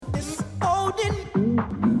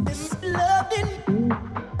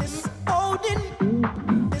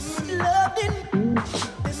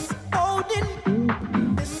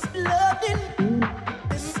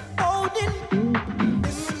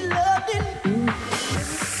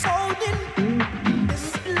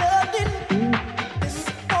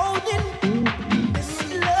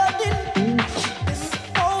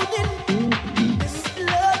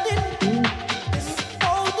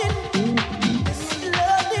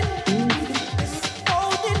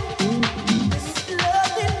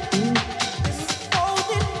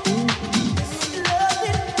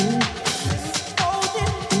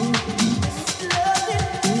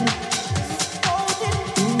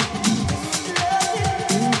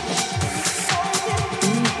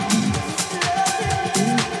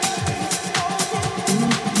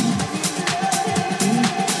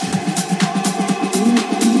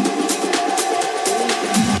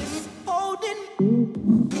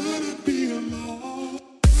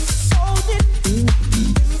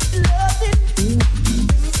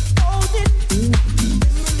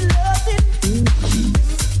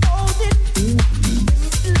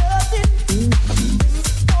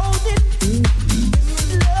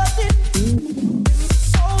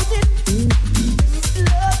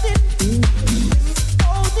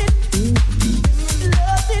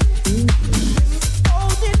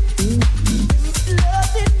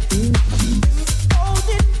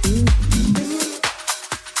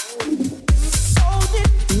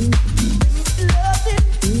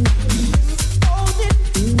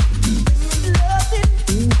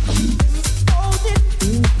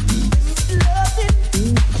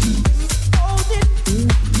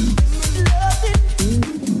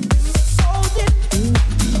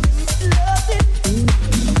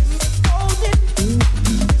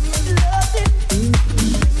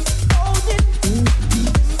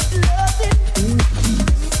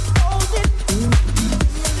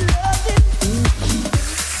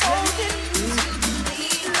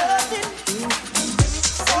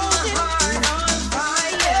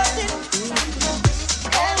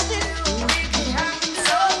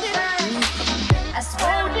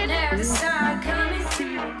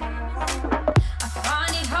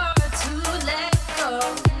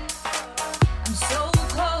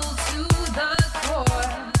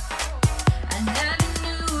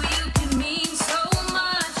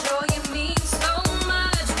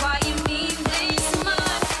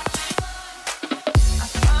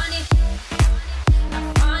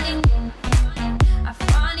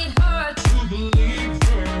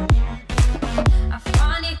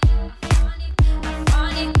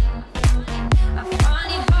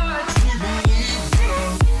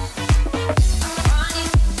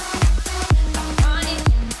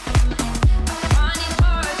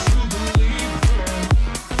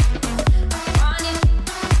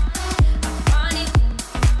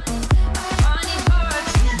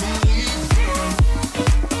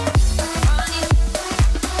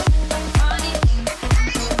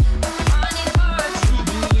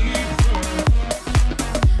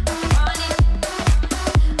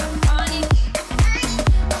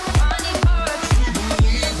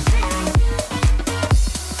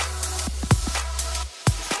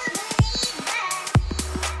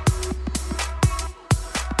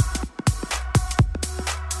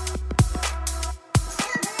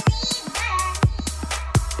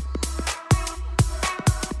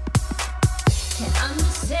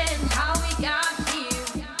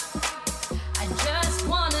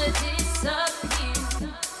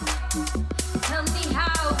Tell me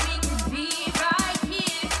how we could be right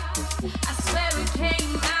here. I swear it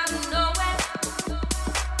came out of nowhere.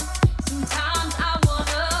 Sometimes I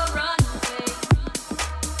wanna run away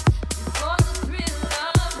before the thrill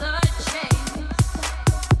of the chase.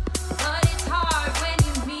 But it's hard when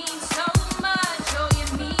you mean so much. Oh, you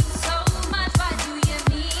mean so much. Why do you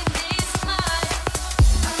need this much?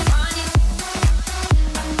 I want it.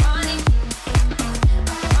 I want it.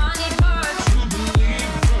 I want it hard.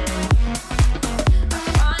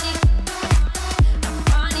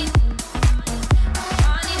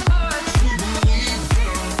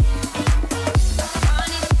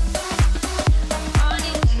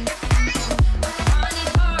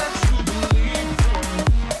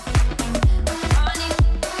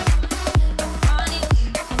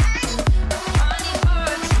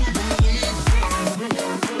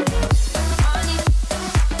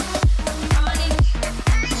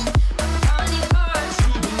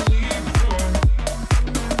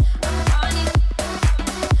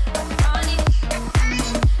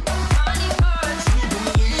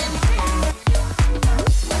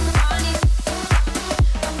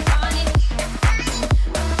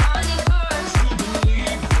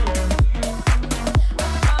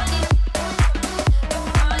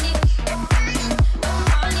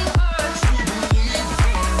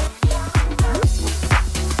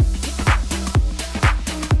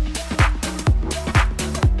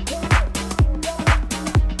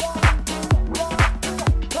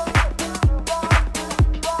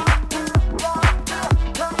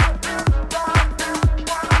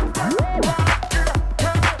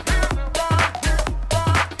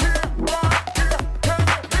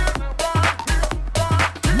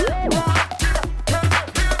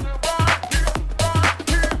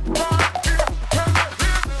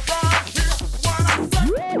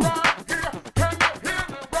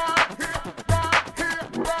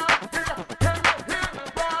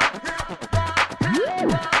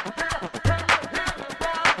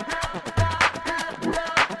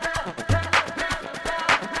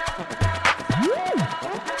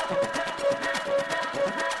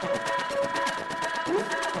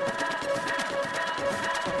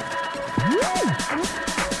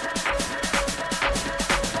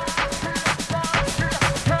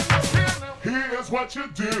 Here's what you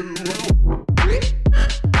do.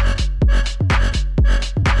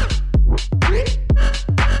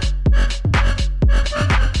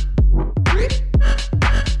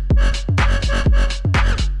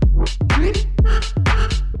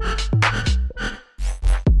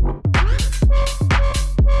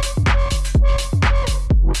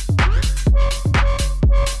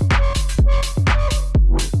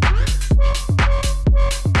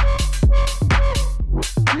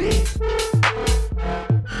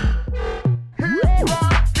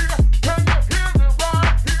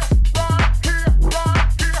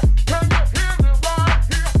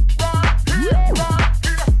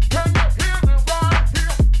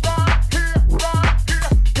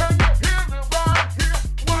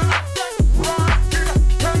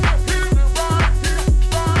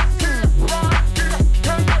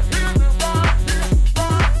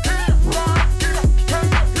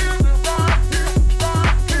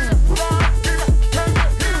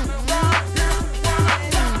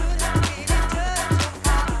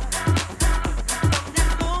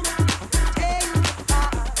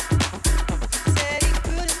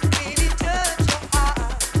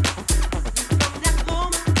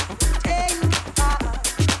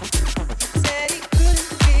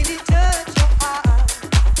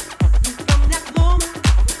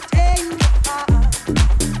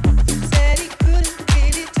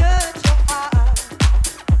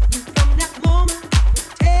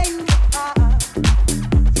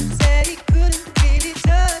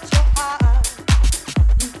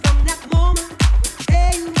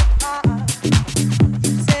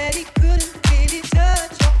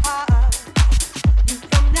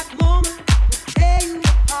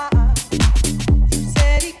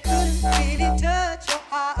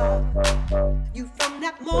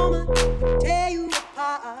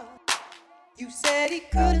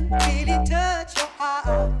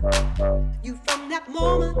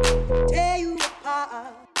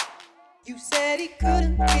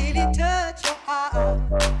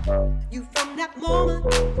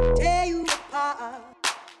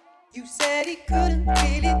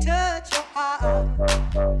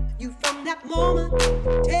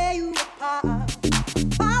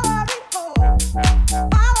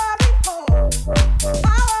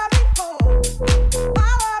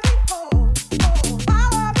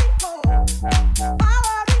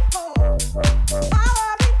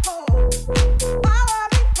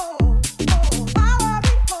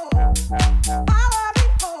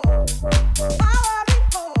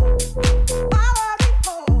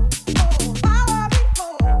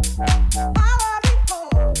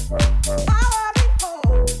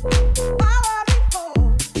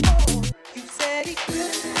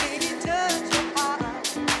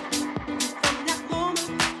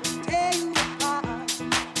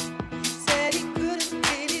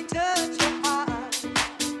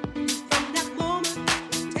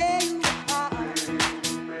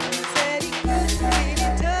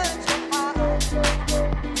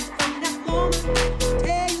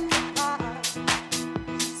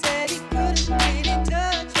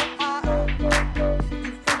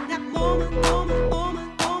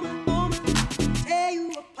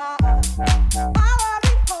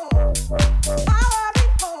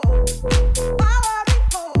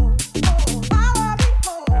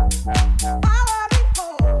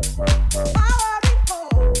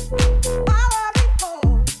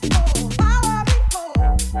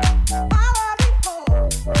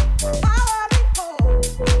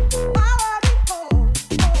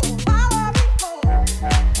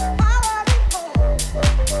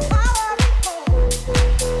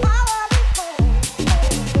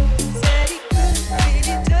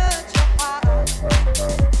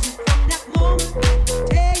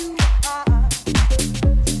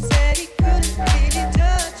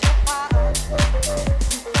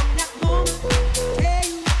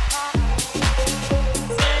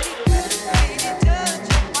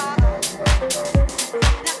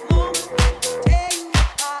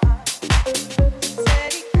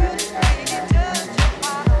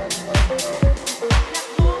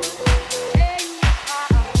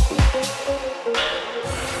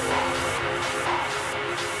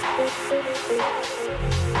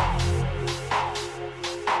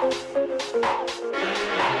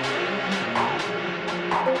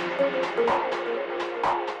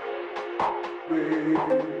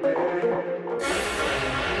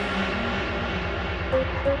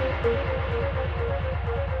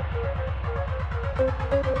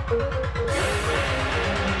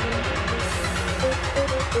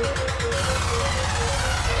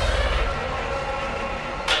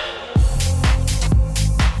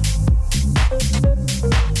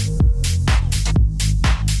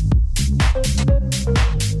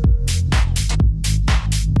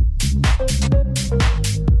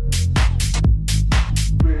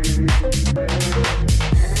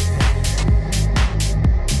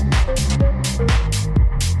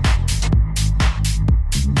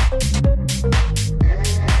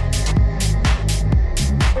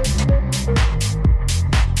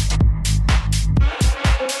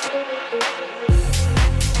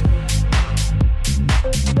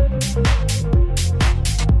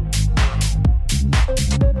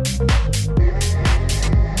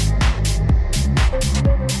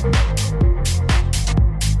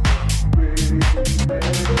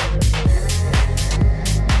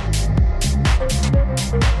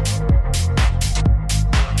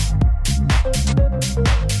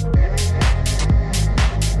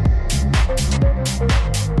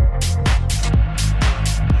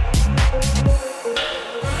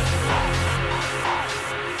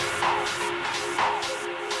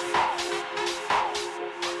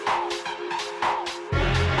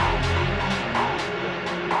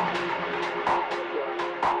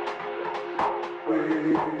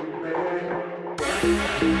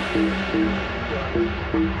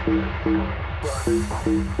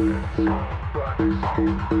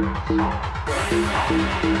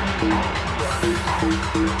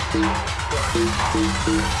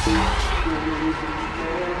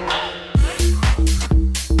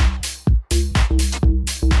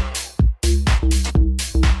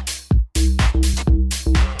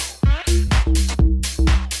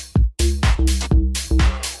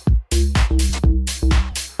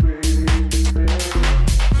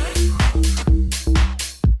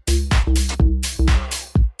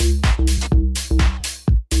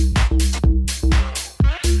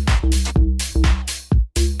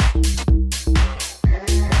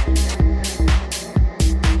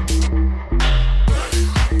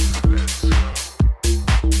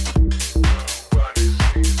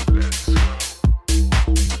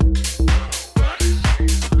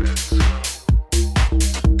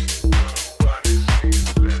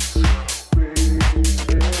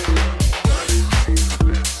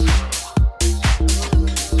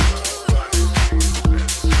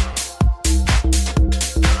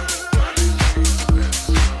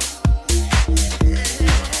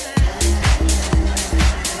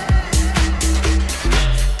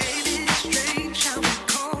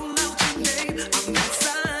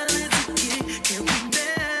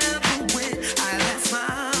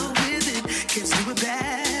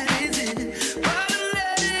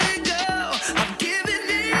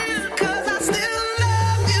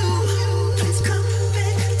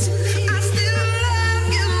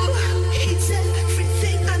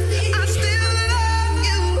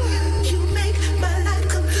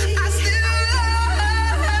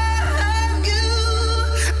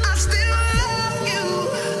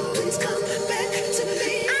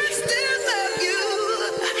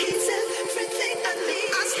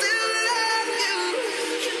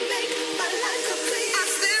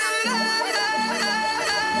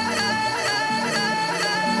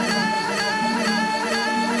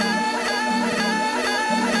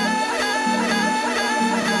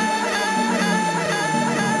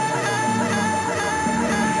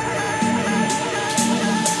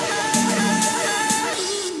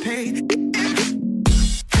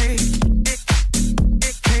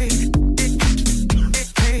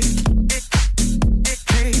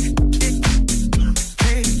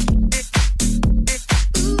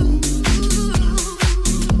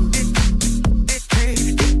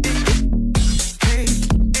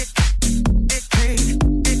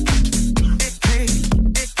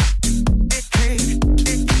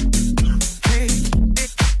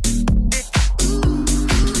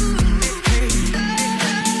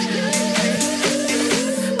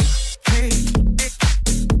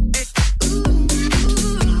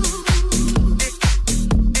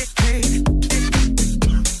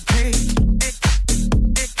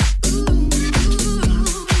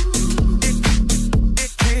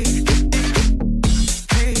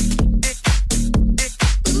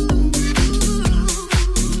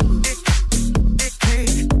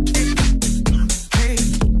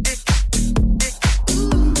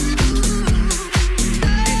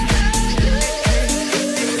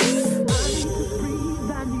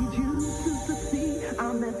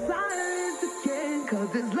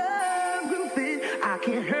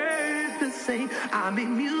 can't hurt the same. I'm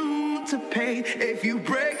immune to pain. If you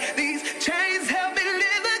break these chains, help me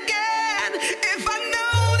live again. If I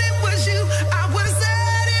known it was you, I would have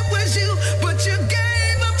said it was you. But you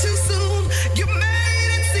gave up too soon. You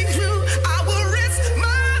made it seem true. I will risk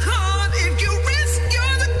my heart if you risk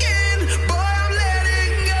yours again. Boy, I'm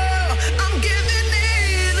letting go. I'm giving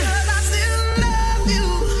in. 'Cause I still love you.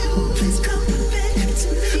 Please come back to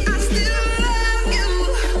me. I still love you.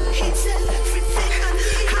 He's everything I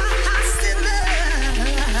need. I still love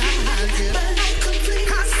you. But I'm complete.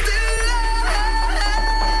 I still love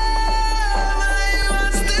you. I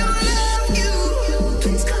still love you.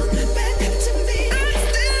 Please come back to me. I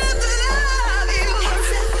still love you.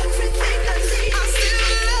 He's everything I need. I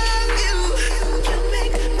still love you. You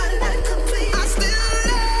make my life complete. I still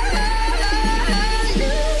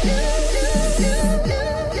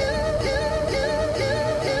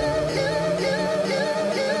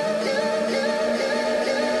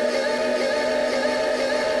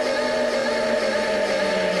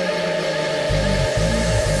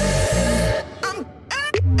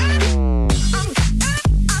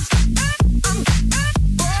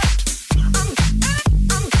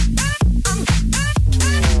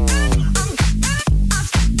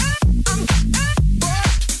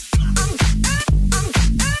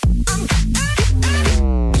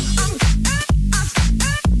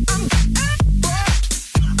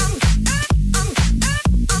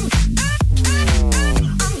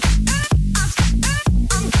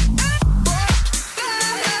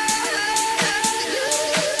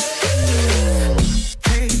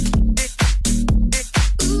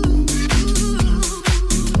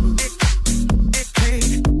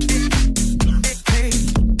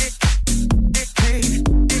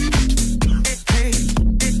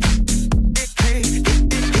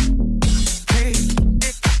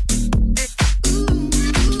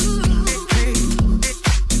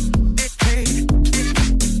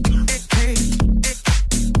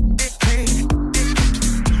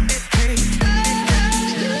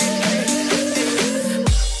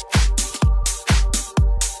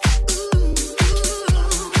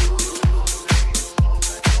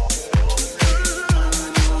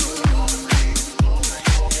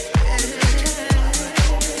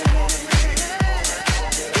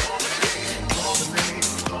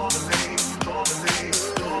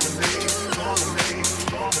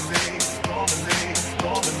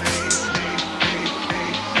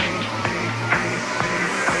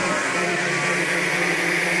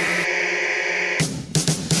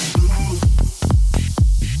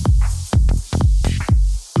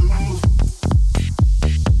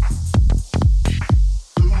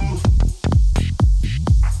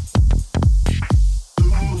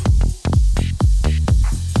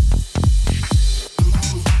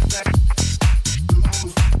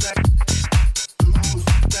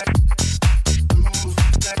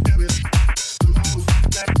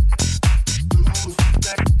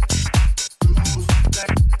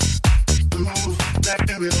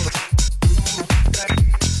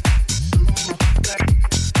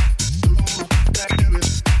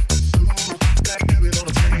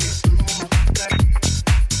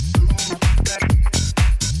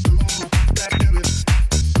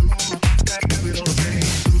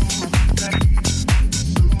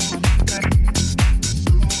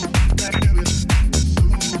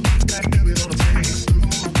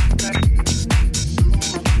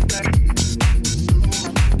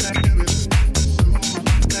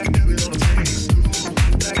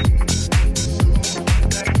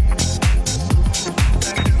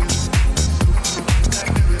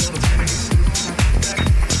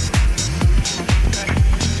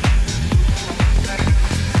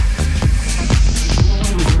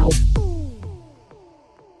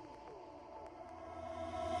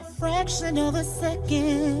fraction of a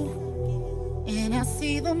second, and I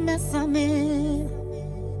see the mess I'm in.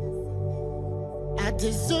 I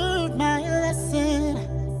deserved my lesson.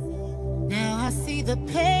 Now I see the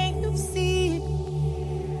pain you've seen.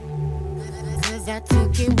 'Cause I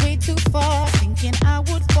took it way too far, thinking I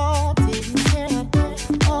would fall, didn't care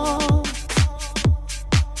at all.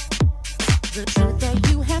 The truth that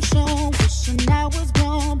you have shown, wishing I was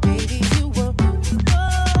gone, baby, you were wrong.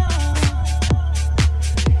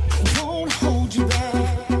 I won't hold you back.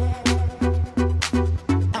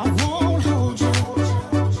 I won't hold you.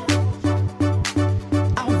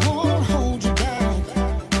 I won't hold you back.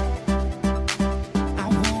 I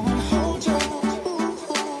won't hold you.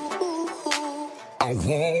 I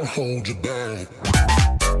won't hold you back.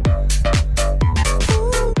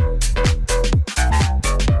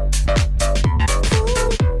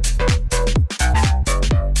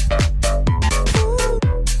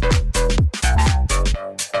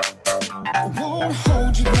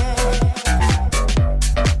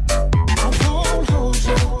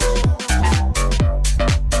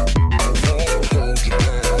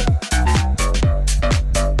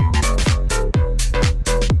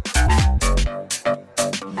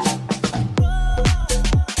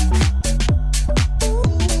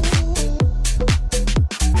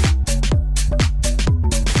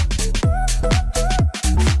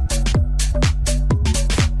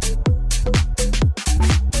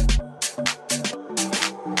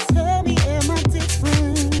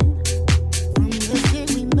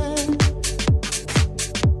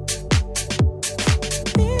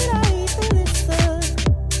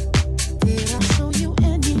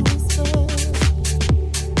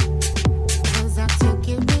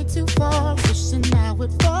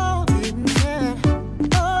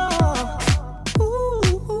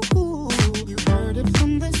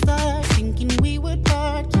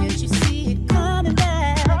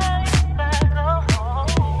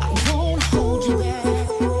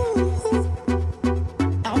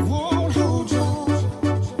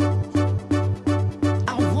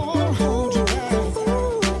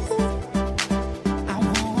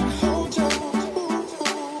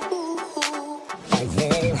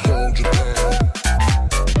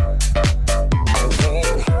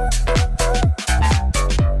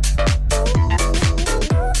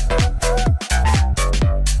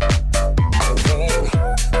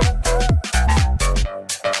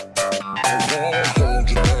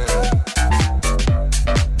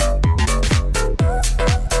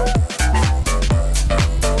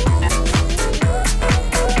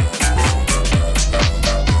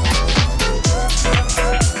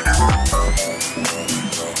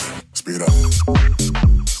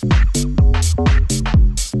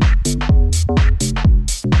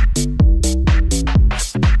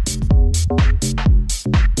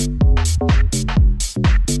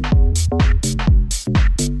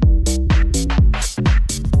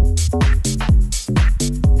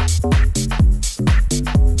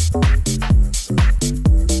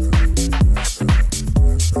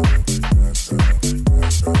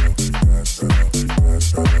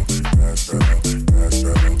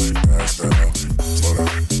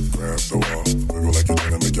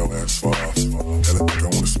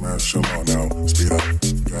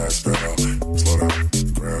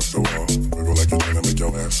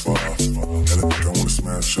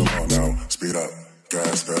 speed up,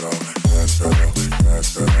 gas pedal, gas pedal, gas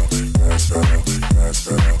pedal, gas pedal, gas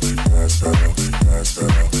pedal, gas pedal, gas pedal, gas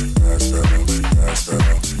pedal, gas pedal, gas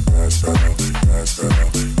pedal, gas pedal, gas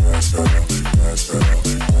pedal, gas pedal,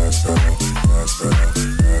 gas pedal, gas pedal,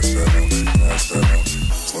 gas pedal, gas pedal.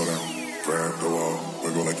 Slow down, grab the wall,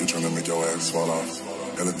 wiggle like you're trying to make your ass fall off.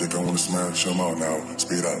 Hella thick, I wanna smash them out now.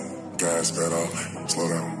 Speed up, gas pedal, slow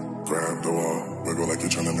down, grab the wall, wiggle like you're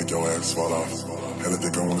trying to make your ass fall off. Hella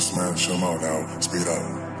thick, I wanna smash them out now. Speed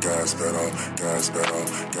up, gas pedal, gas pedal,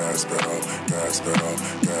 gas pedal, gas pedal,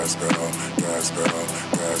 gas pedal, gas pedal, gas pedal,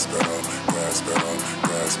 gas pedal, gas pedal,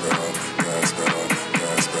 gas pedal, gas pedal,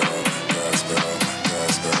 gas pedal, gas pedal,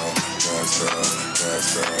 gas pedal, gas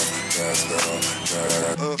pedal, gas pedal, gas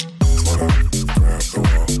pedal. Slow down, grab the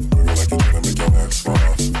wall, wiggle like you're trying to make your ass fall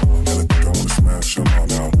off. Hella thick, I wanna smash them out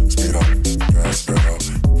now. Speed up, gas pedal,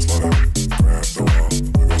 slow down, grab the wall,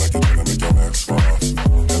 wiggle like you're trying to make your ass fall off.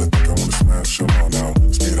 Hella thick, I wanna smash them out now.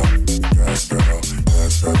 Speed up, gas pedal,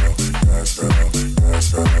 gas pedal, gas pedal,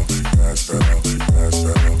 gas pedal, gas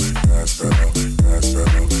pedal, gas pedal, gas pedal, gas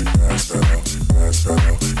pedal, gas pedal, gas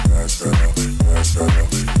pedal, gas pedal,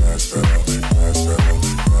 gas pedal, gas pedal, gas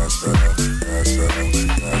pedal, gas pedal, gas pedal,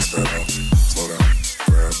 gas pedal. Slow down,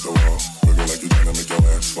 grab the wall, wiggle like you're trying to make your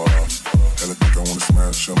ass fall off. Hella thick, I wanna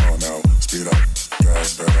smash them out now. Speed up, gas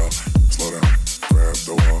pedal, slow down, grab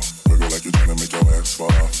the wall, wiggle like you're trying to make your ass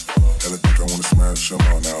fall off. Hella thick, I wanna smash them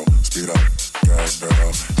out now. Speed up, gas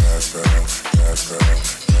pedal, gas pedal, gas pedal,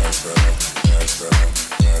 gas pedal, gas pedal, gas pedal,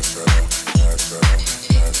 gas pedal, gas pedal, gas pedal, gas pedal,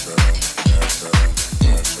 gas pedal,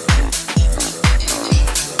 gas pedal.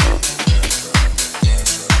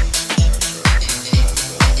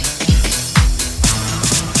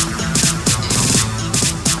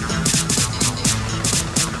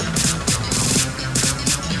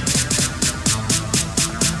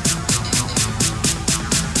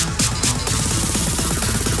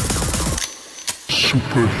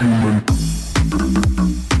 Superhuman.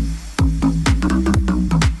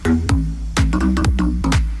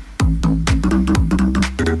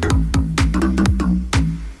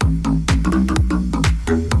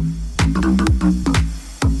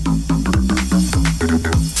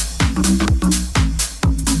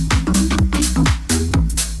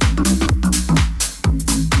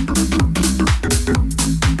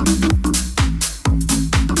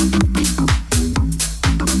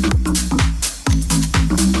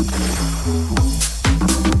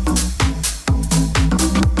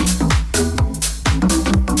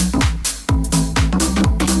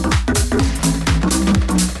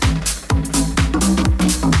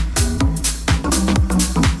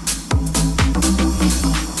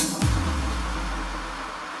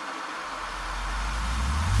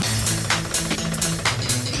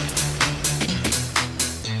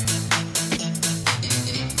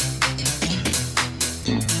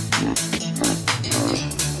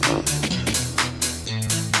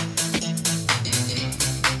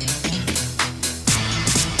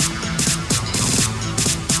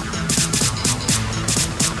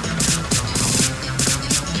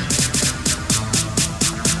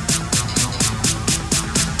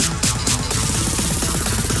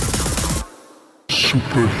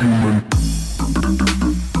 Superhuman.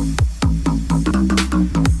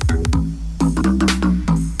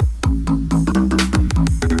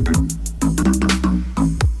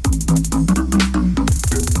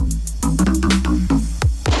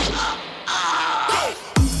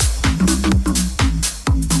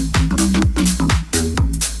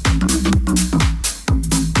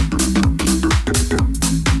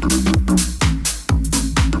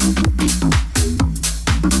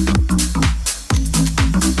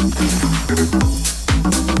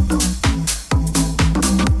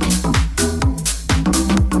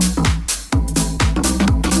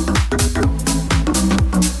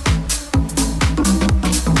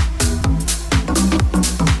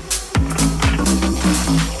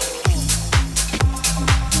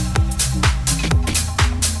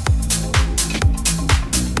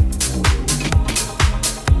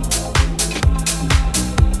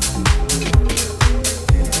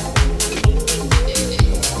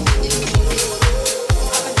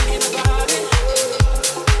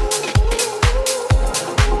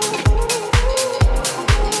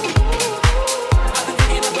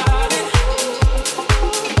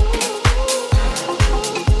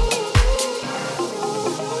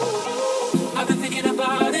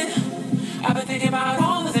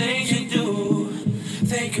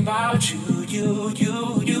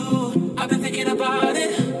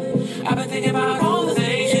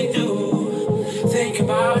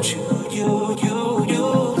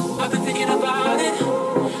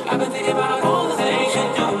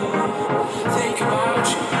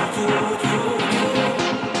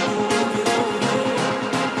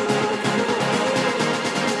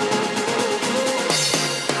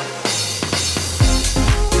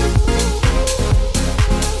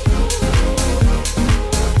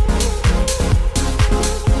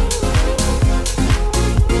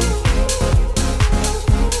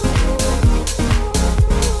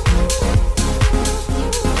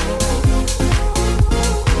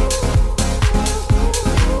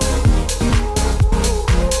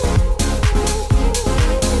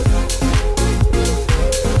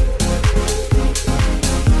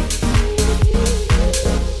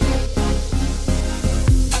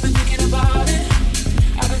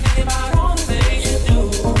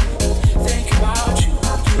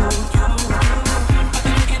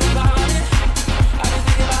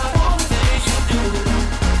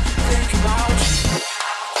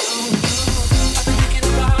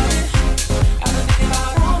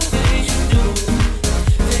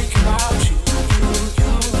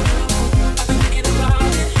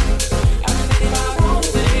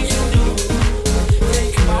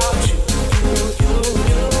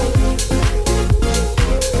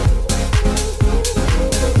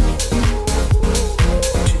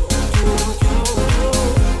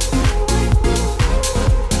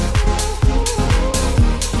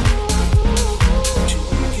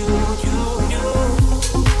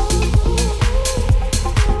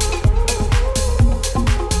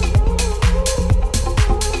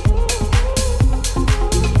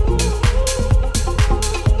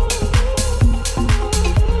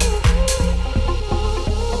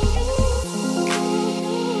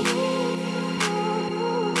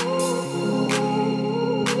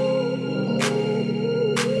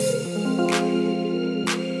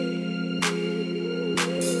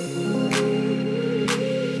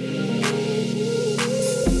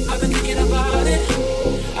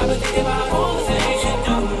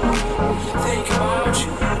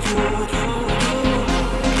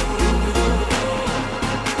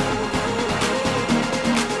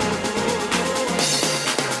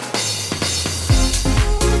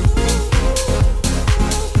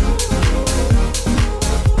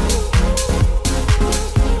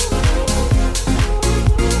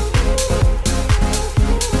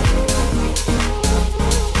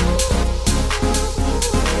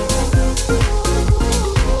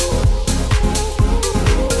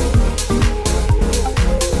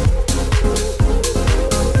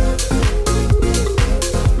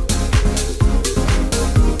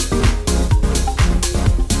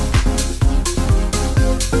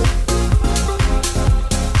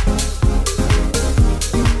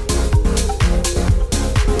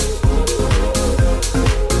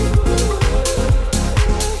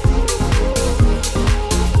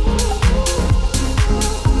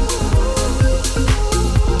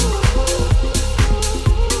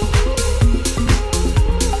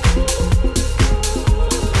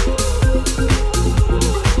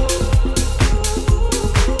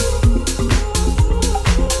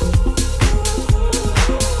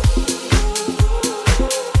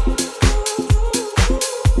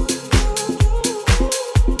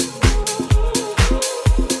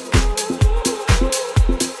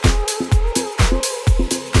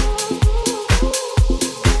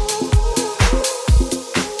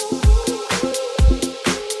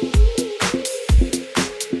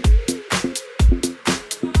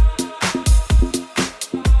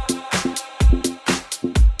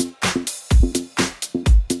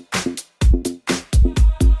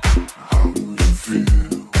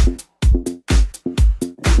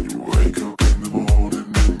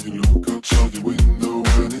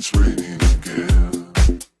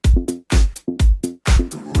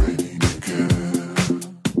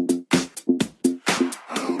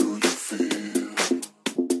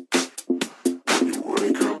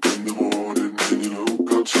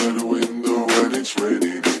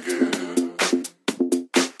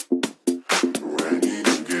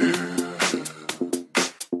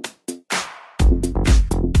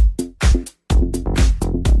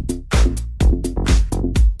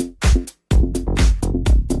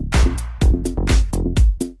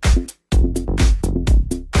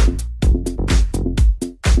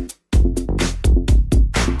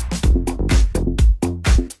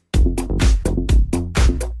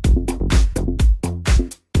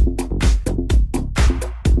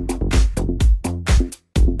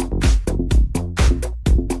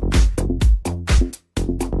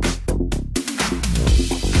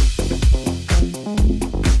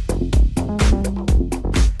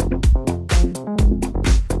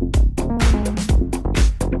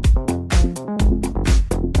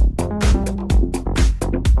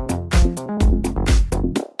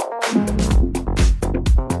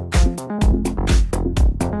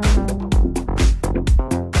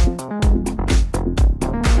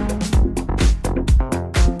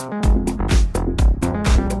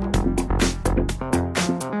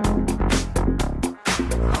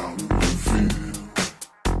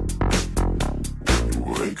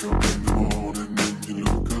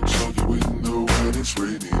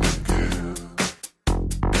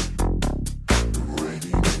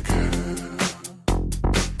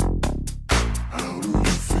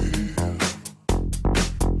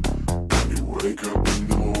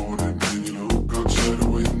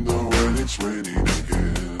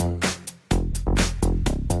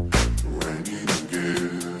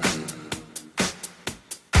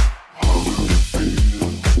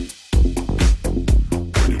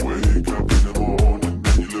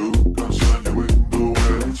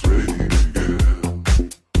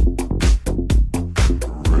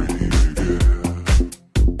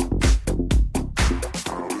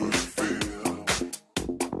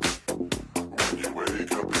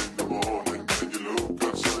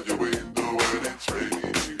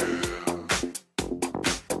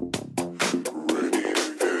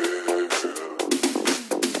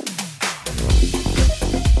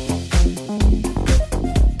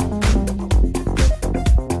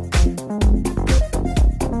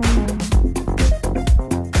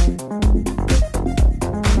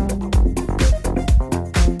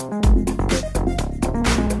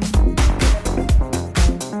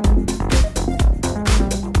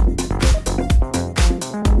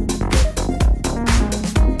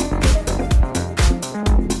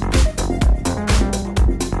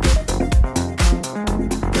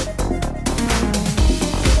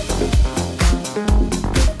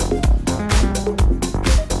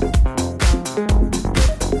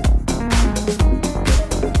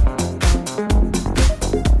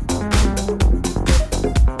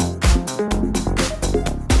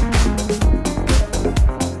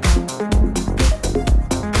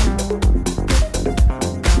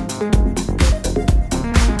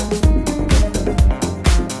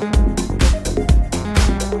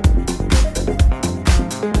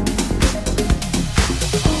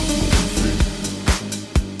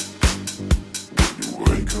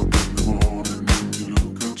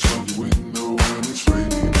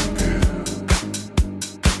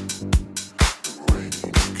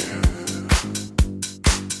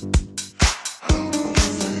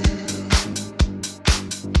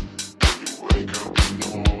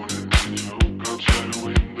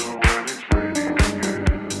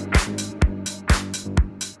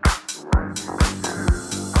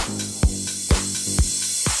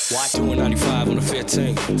 Doing 95 on the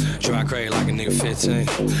 15. Dry crazy like a nigga 15.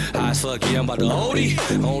 High as fuck, yeah, I'm about to OD.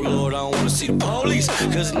 Oh Lord, I don't wanna see the police.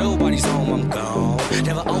 Cause nobody's home, I'm gone.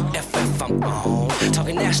 Never OFF, I'm on.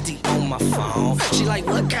 Talking nasty on my phone. She like,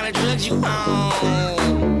 what kind of drugs you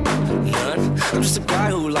on? None. I'm just a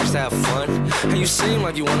guy who likes to have fun. And you seem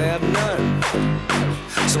like you wanna have none.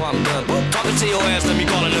 So I'm done. Talking to your ass, let me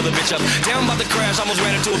call another bitch up. Damn, I'm about to crash, almost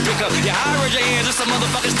ran into a pickup. Yeah, I raise your hands, it's a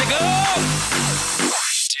motherfucking sticker.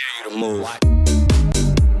 Dare you to move. I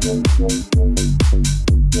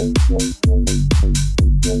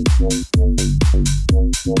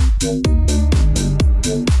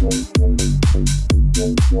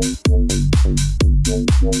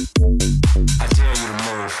dare you to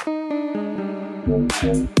move.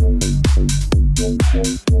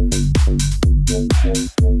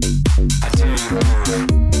 I dare you to move.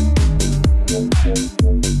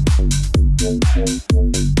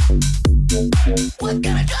 What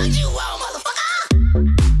kind of drugs you want, motherfucker?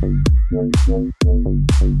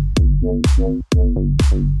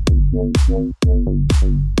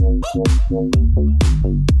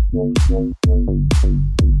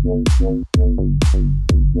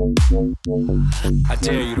 I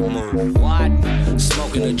dare you to move. What?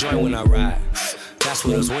 Smoking a joint when I ride. That's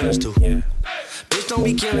what us winners do. Yeah. Bitch, don't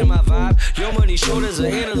be killing my vibe. Your money short as an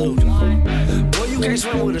interlude. Boy, you can't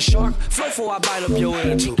swim with a shark. Flow before I bite up your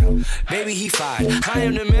inner tooth. Baby, he fine. I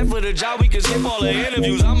am the man for the job. We can skip all the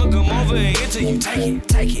interviews. I'ma come over and interview.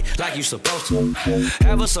 Take it like you supposed to.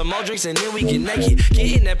 Have us some more drinks and then we get naked.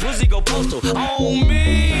 Getting that pussy go postal on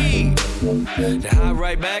me. Then hop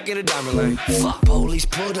right back in the diamond lane. Fuck police,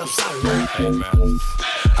 pulled up solid lane. Hey man,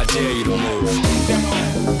 I dare you to move.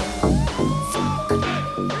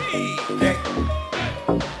 Hey,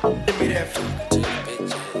 give me that fuck.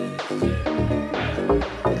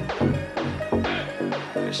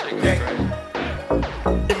 Hey,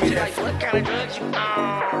 give me that. What kind of drugs you on?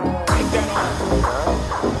 Take that on.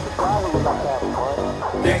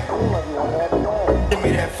 Hey, give me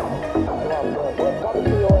that fuck.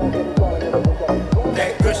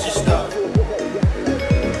 That gushy stuff.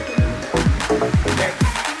 Hey,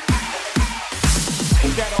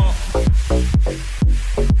 take that off.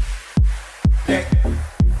 Hey,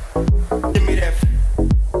 give me that.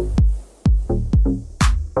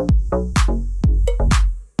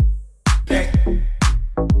 Hey,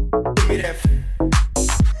 give me that.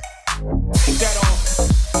 Take that off.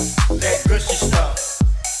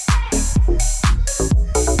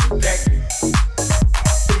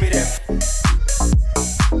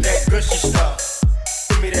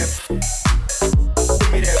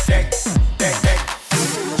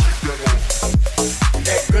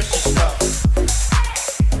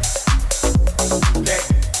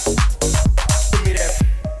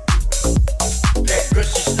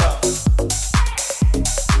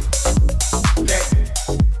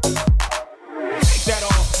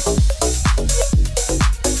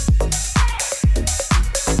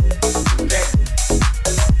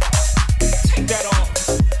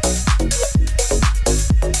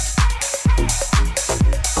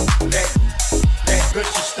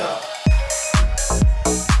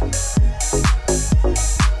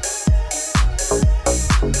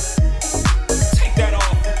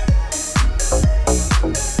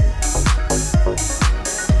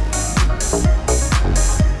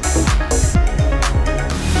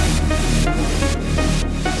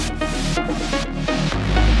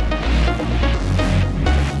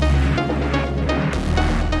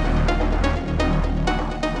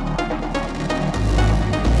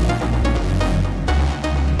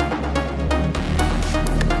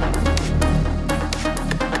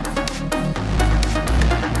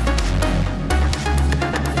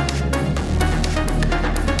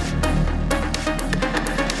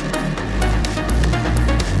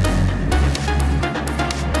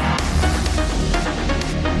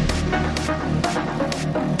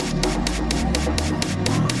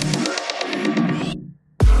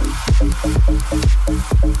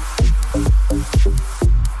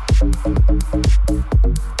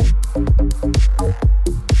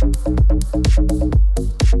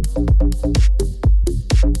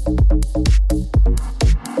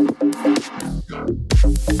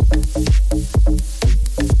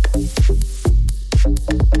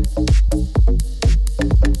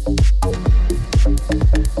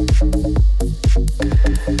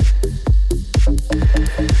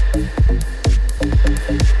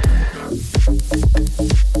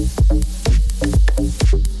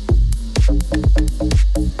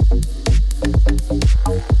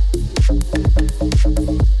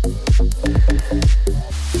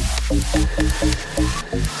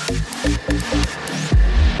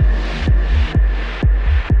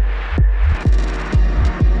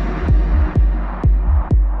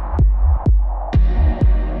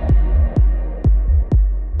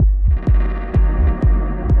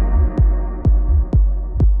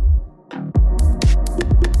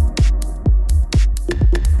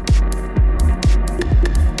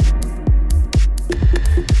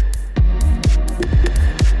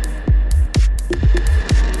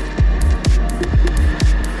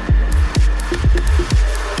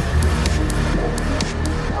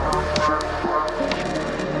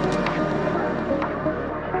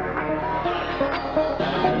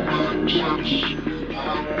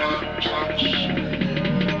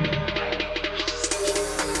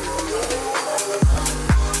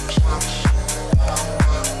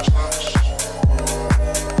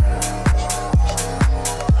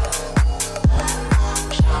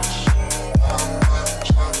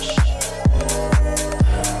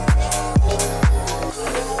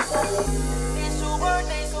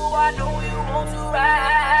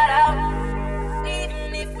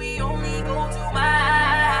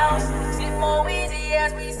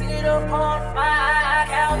 sit up on my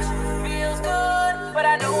couch. Feels good, but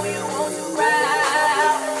I know you want to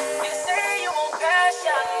ride. You say you want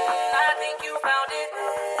passion, I think you found it.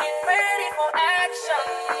 Get ready for action,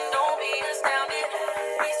 don't be astounded.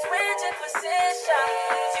 We switching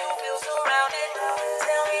positions, you feel surrounded.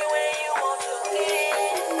 Tell me where you want to get.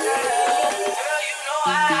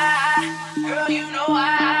 Girl, you know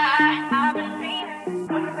I've been feeling.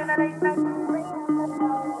 When you been a late night,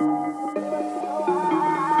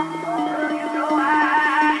 girl, you know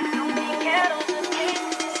don't need candles to sleep.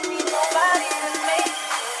 Need nobody to make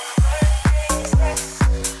birthday sex,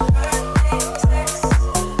 birthday sex.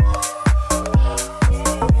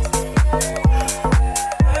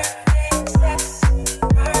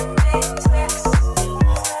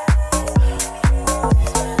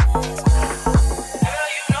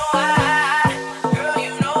 Girl, you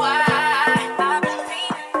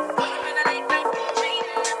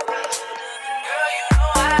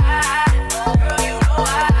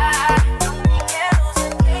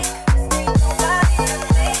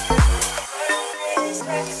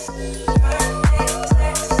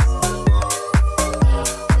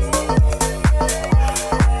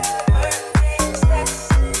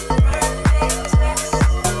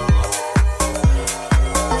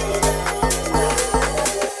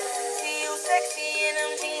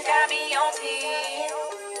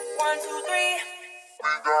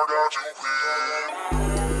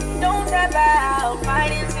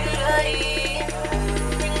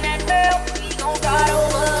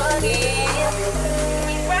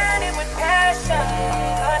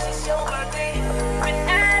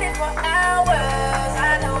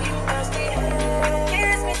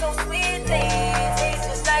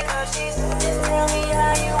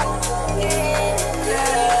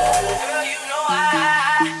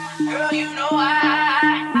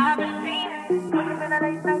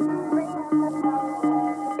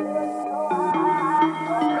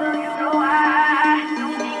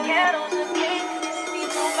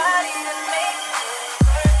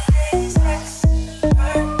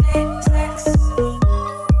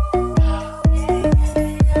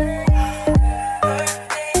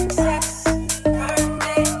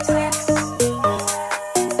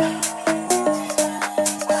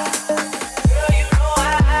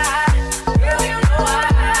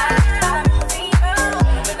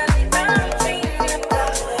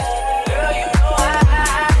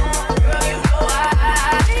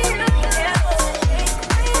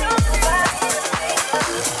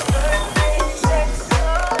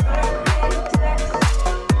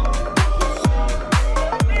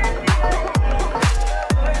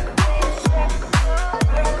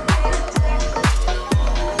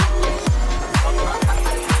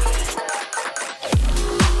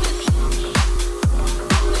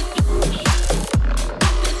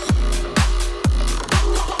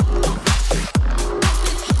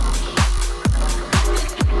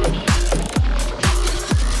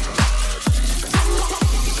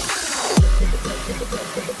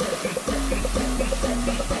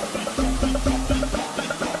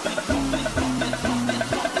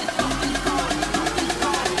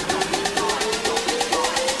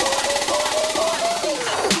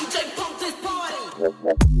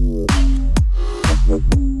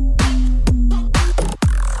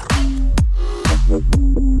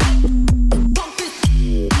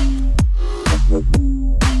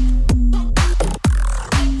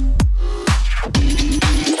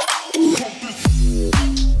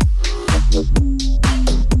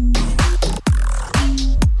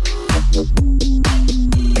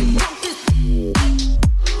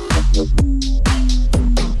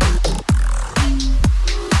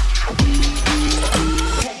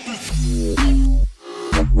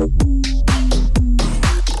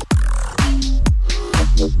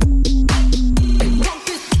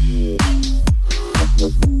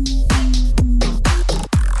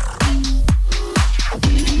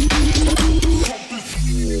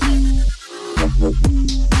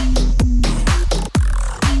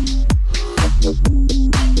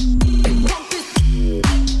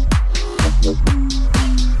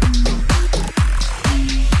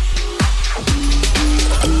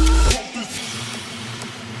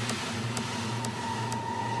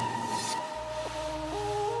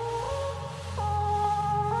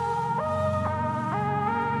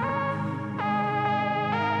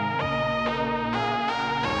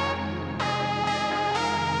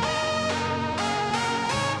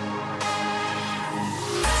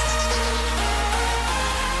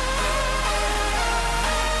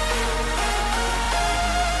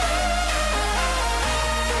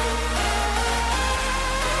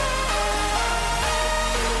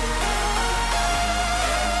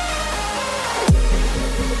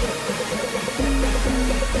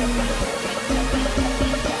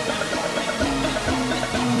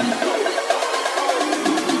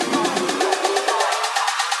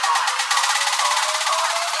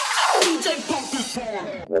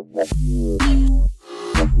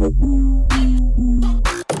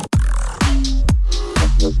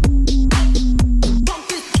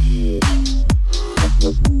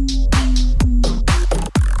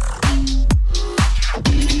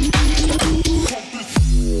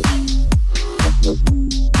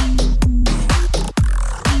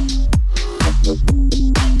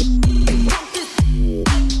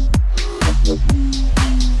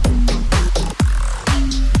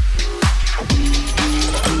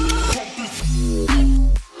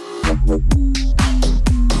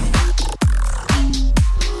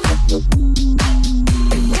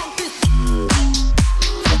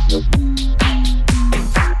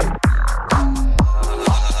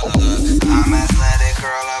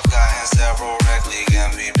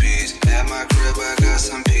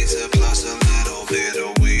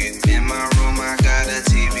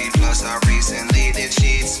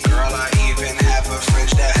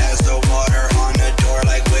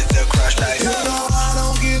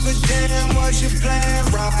your plan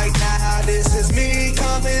right now. This is me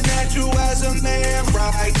coming at you as a man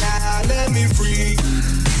right now. Let me free.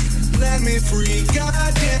 Let me free.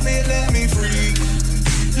 God damn it, let me free.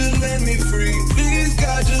 Just let me free. Please,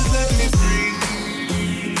 God, just let me free.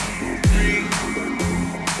 Free.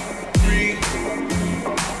 Free.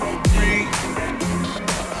 Free.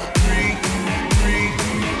 Free. Free. Free.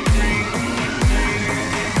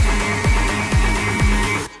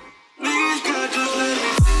 Please, God, just let me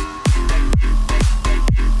free.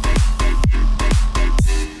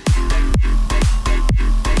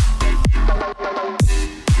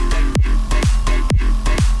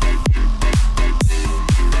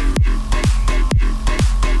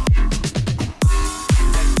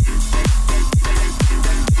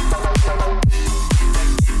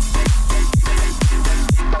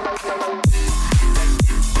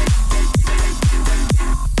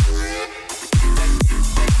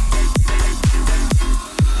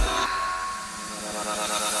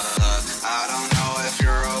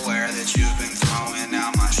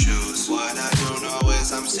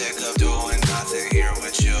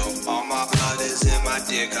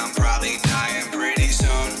 I'm probably dying pretty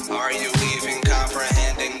soon. Are you even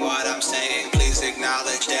comprehending what I'm saying? Please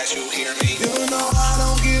acknowledge that you hear me. You know I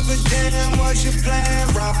don't give a damn what your plan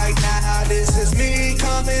right now. This is me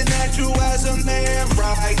coming at you as a man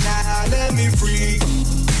right now. Let me free.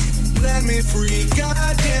 Let me free.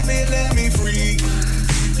 God damn it, let me free.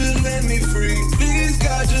 Just let me free. Please,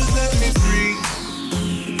 God, just let me free.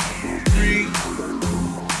 Free.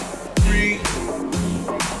 Free. Free.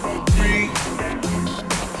 Free.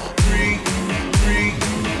 Free. Free.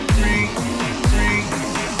 Free. Free. Free.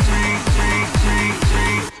 Free.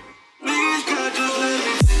 Free. Please, God, just let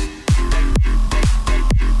me free.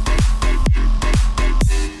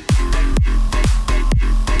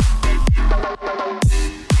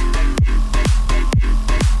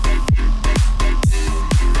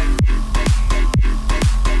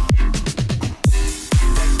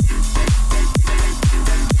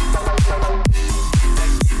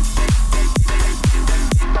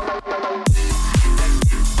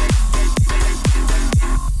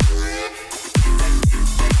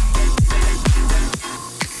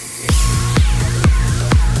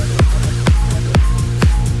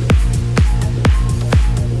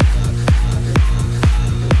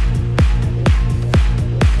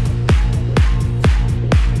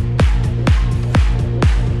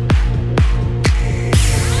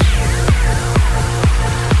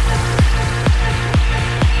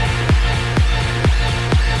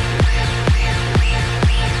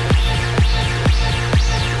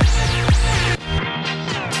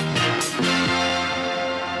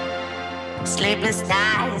 Sleepless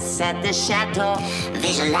nights at the chateau,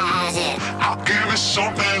 visualize it. I'll give it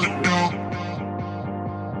something to do.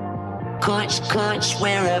 Coach,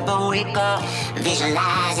 wherever we go,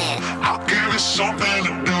 visualize it. I'll give it something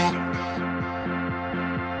to do.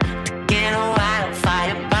 Get a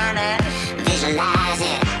wildfire burning, visualize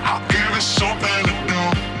it. I'll give it something to do.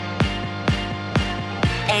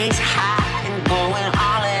 Ace high and going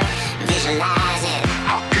all in, visualize it.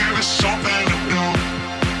 I'll give it something to do.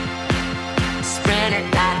 Spread it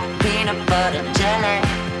like peanut butter jelly.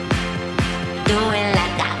 Do it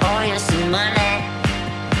like I owe you some money.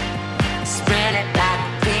 Spread it like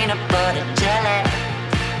peanut butter jelly.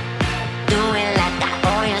 Do it like I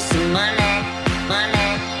owe you some money. Money,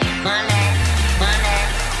 money, money,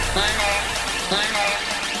 money, money.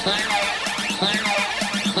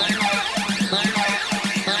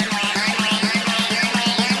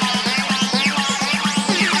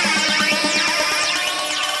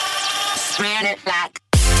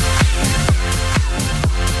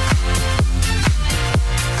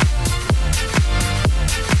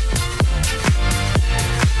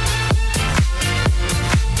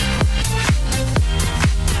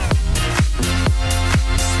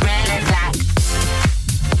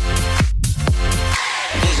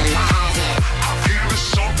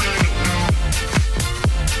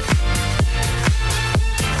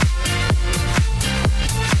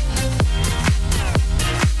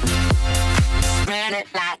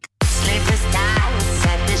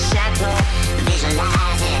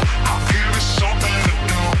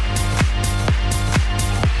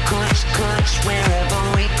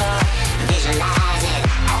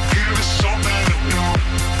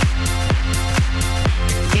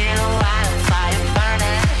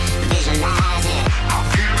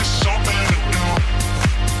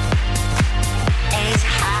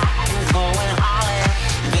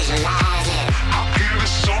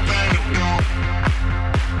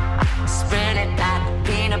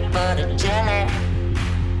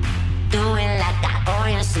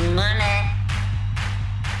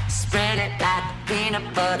 Spread it like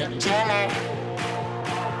peanut butter jelly.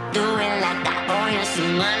 Do it like I owe you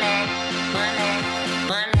some money, money,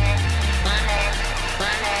 money, money,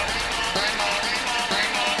 money, money.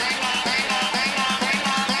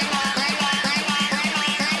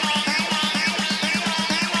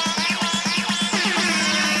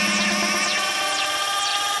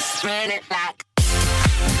 Spread it like.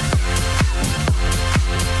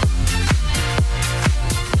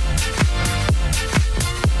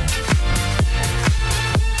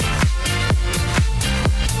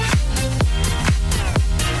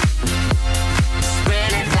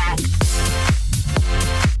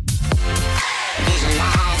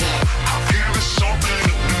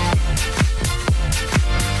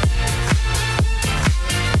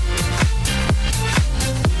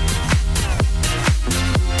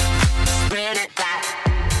 Spread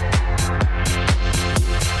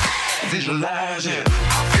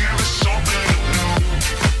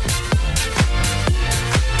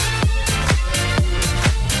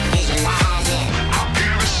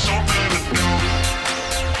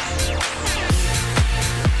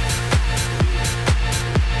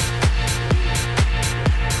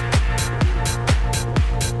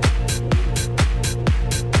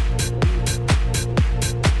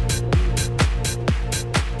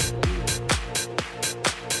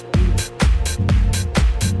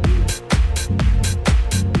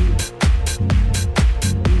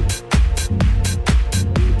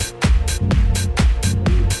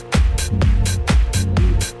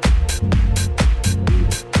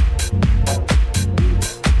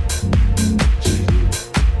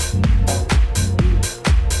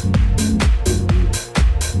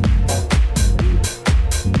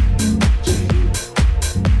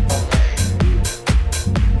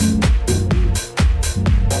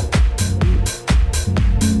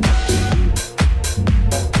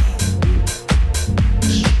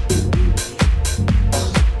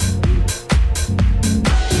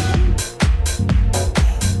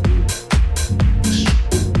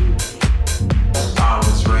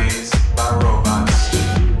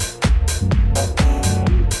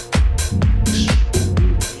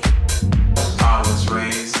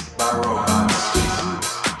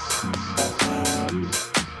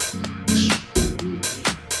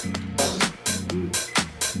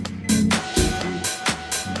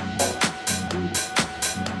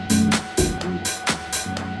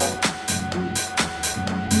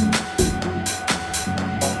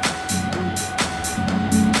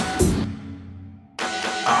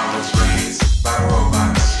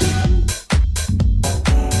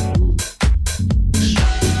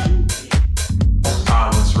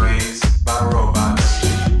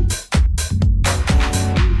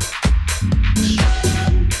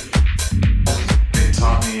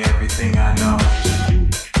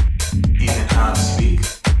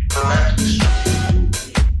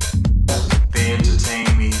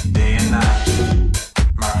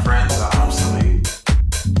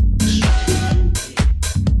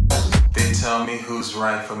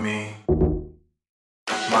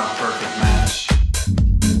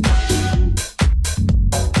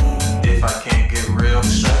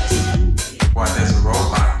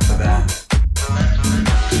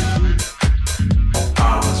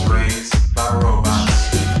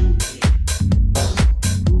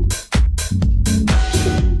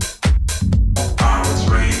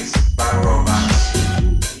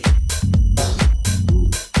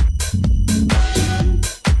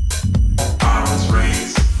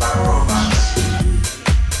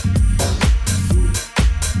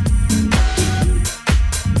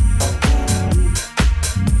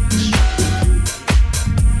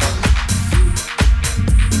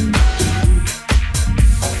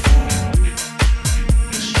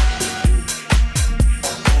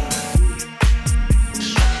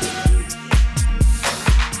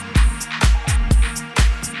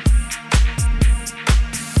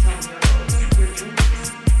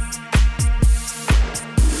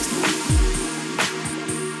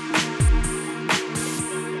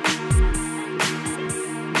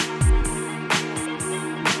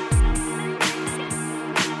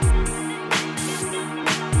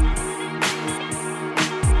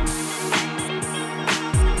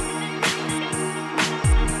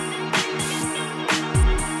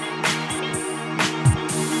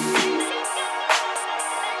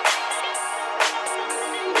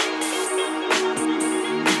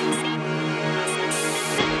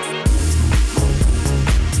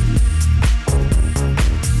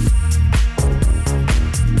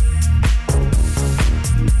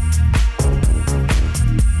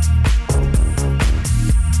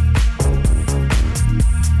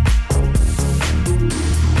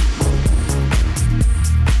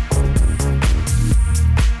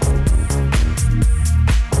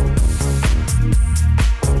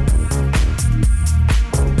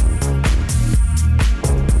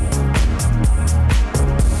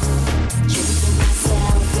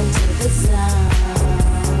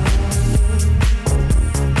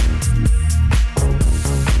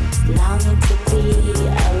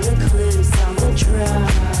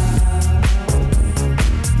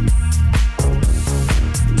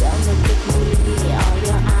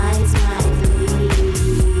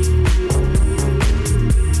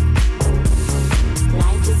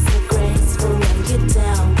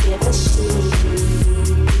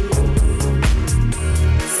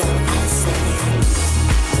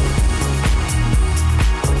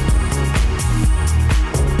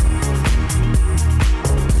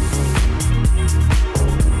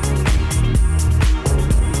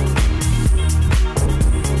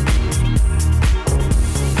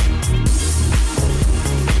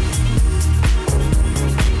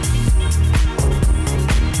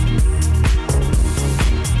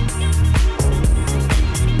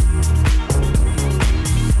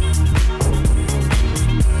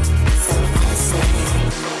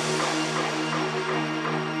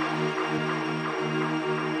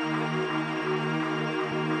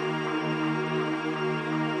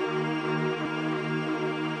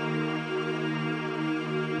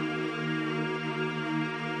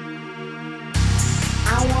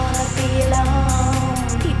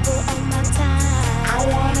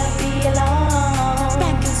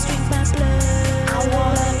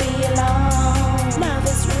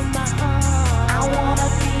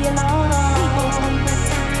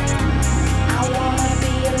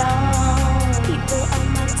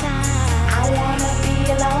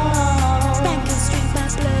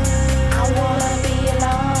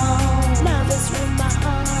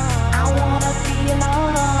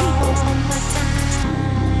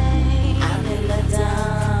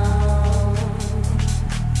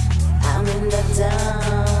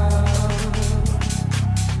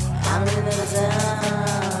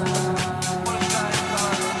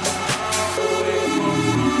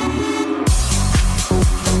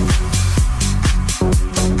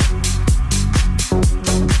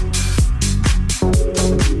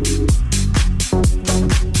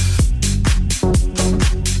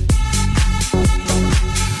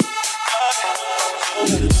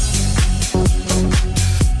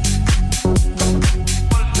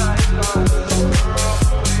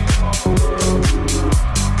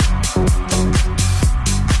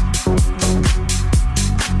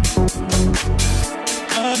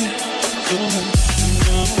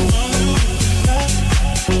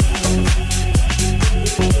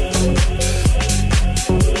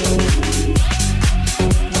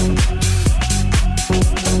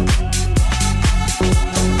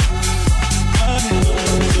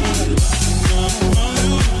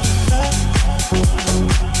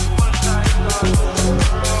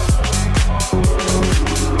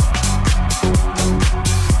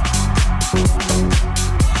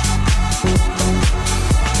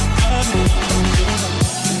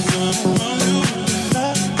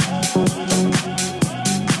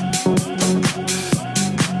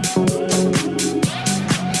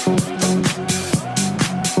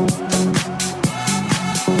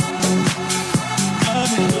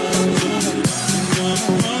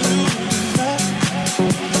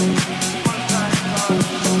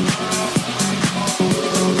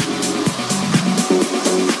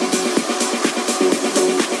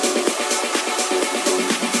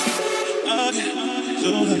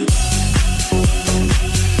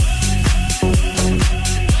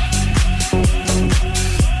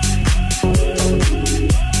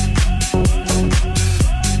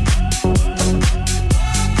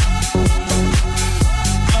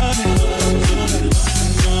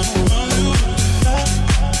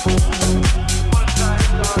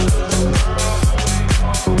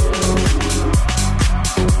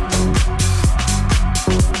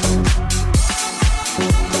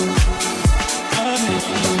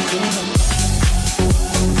Good.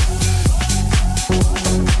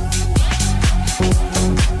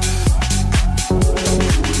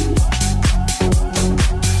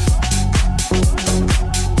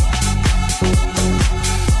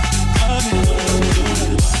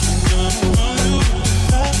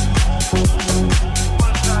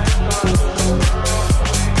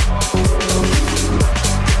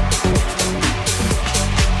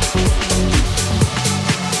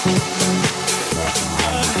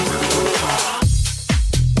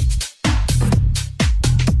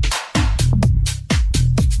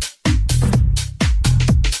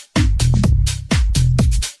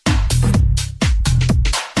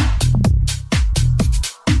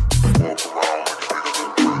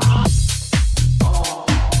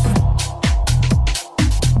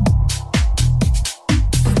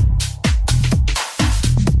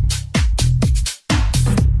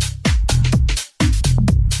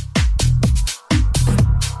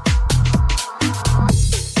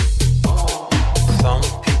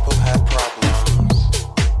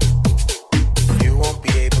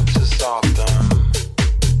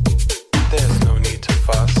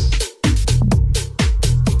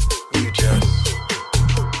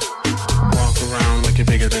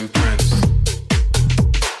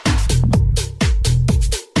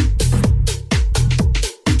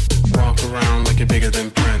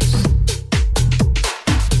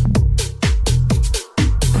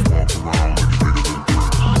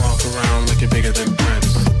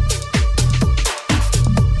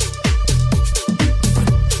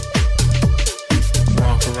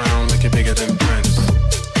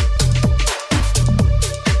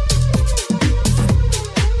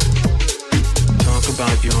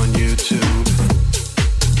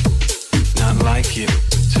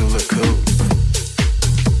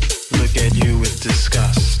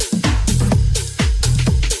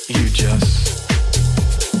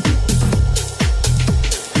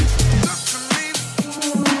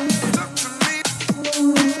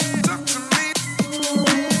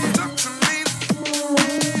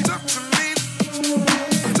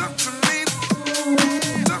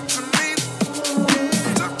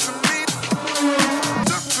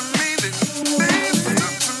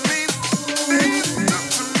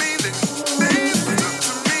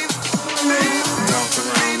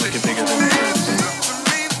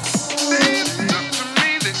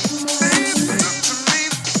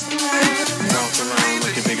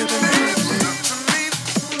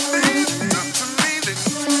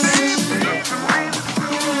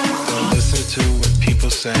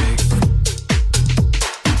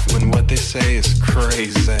 say is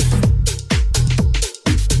crazy.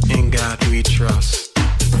 In God we trust.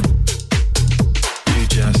 You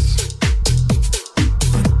just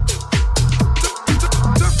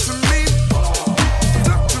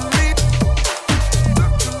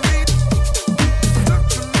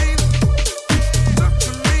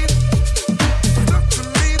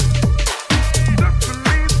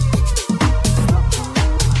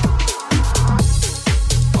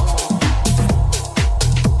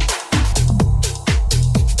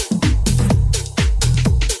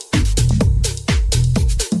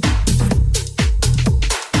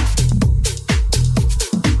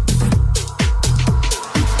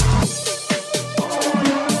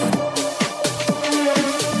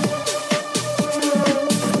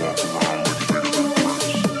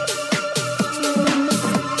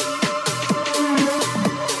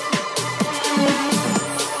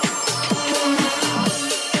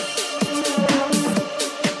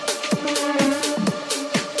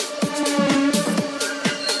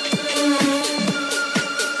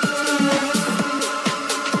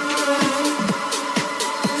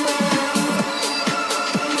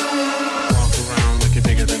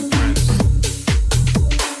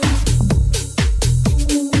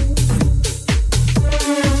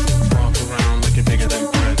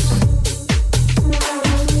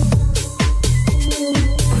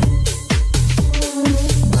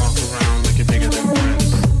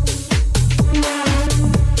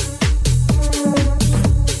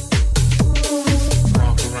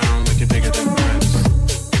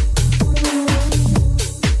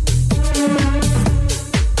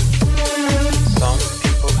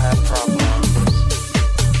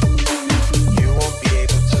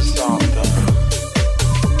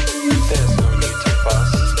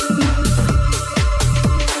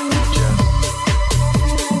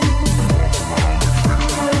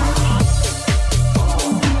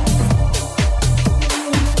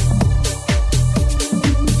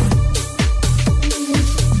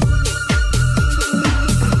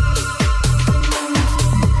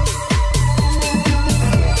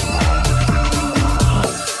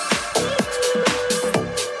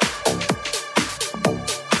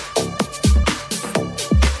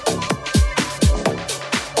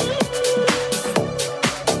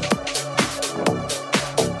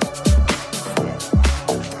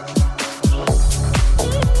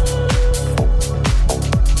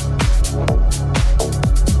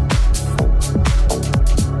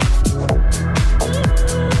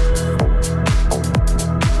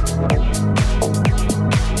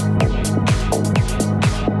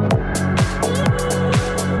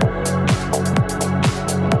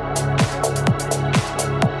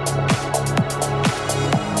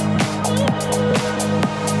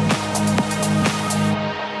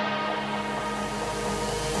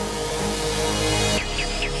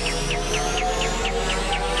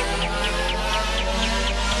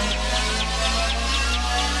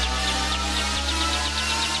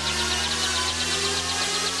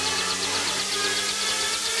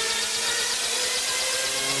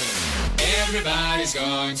Everybody's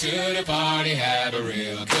going to the party, have a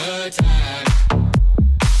real good time.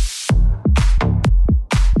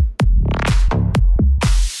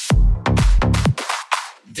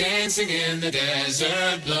 Dancing in the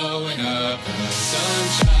desert, blowing up the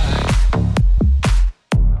sunshine.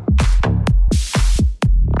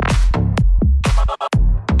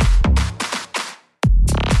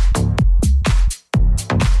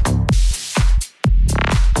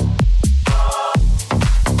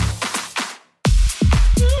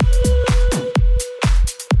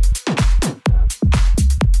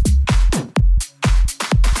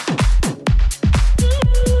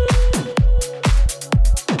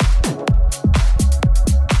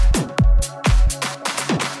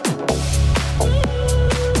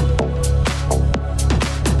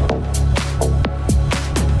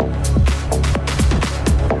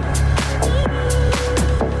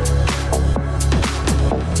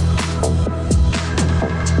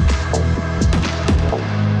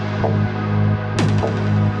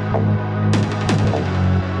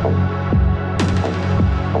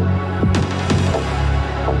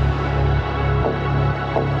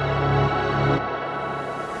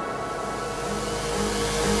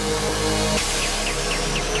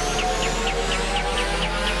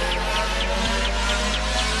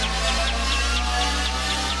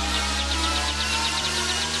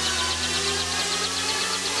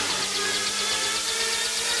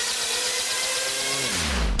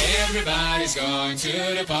 Everybody's going to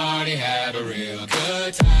the party, have a real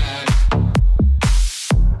good time.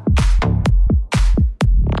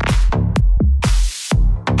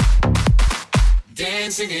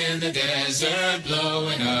 dancing in the desert,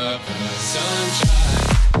 blowing up the sunshine.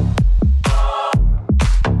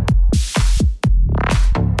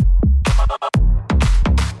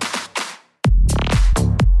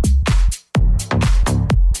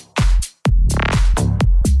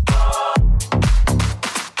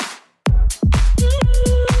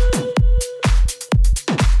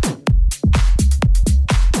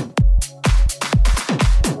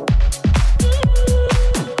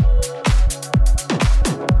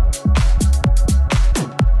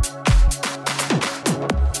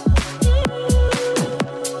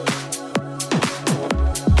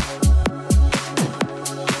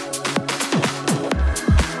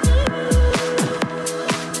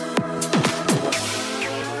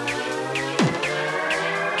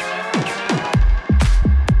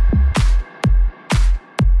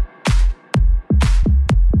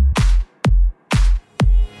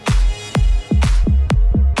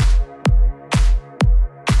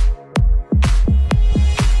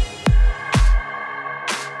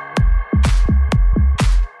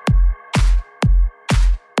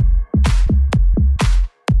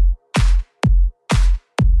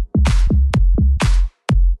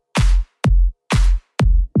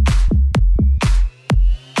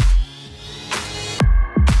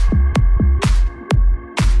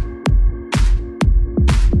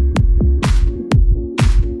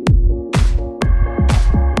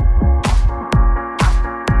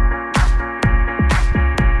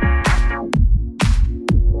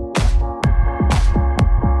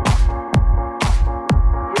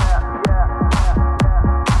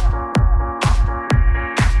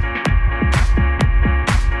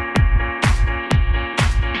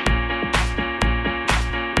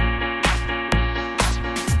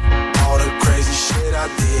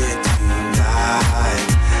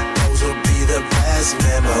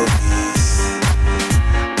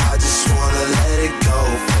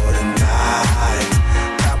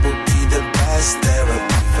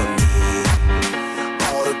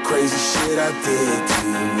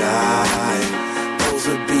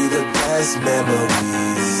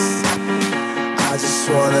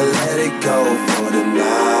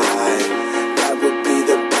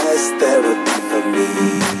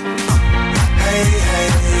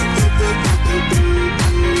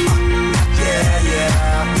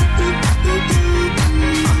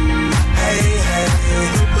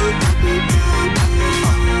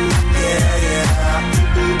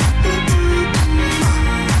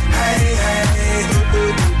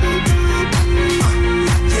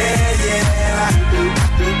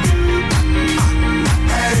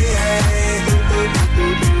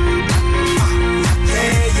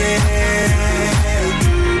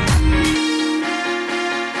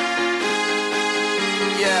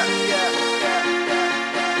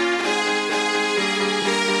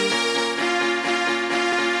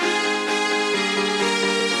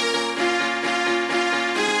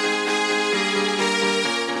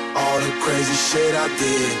 crazy shit I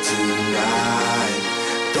did tonight.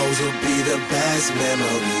 Those will be the best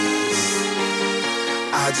memories.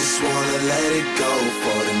 I just wanna let it go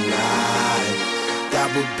for tonight. That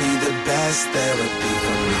would be the best therapy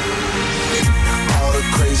for me. All the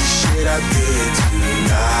crazy shit I did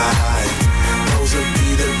tonight. Those will be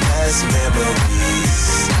the best memories.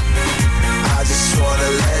 I just wanna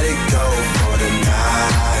let it go for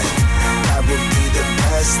tonight.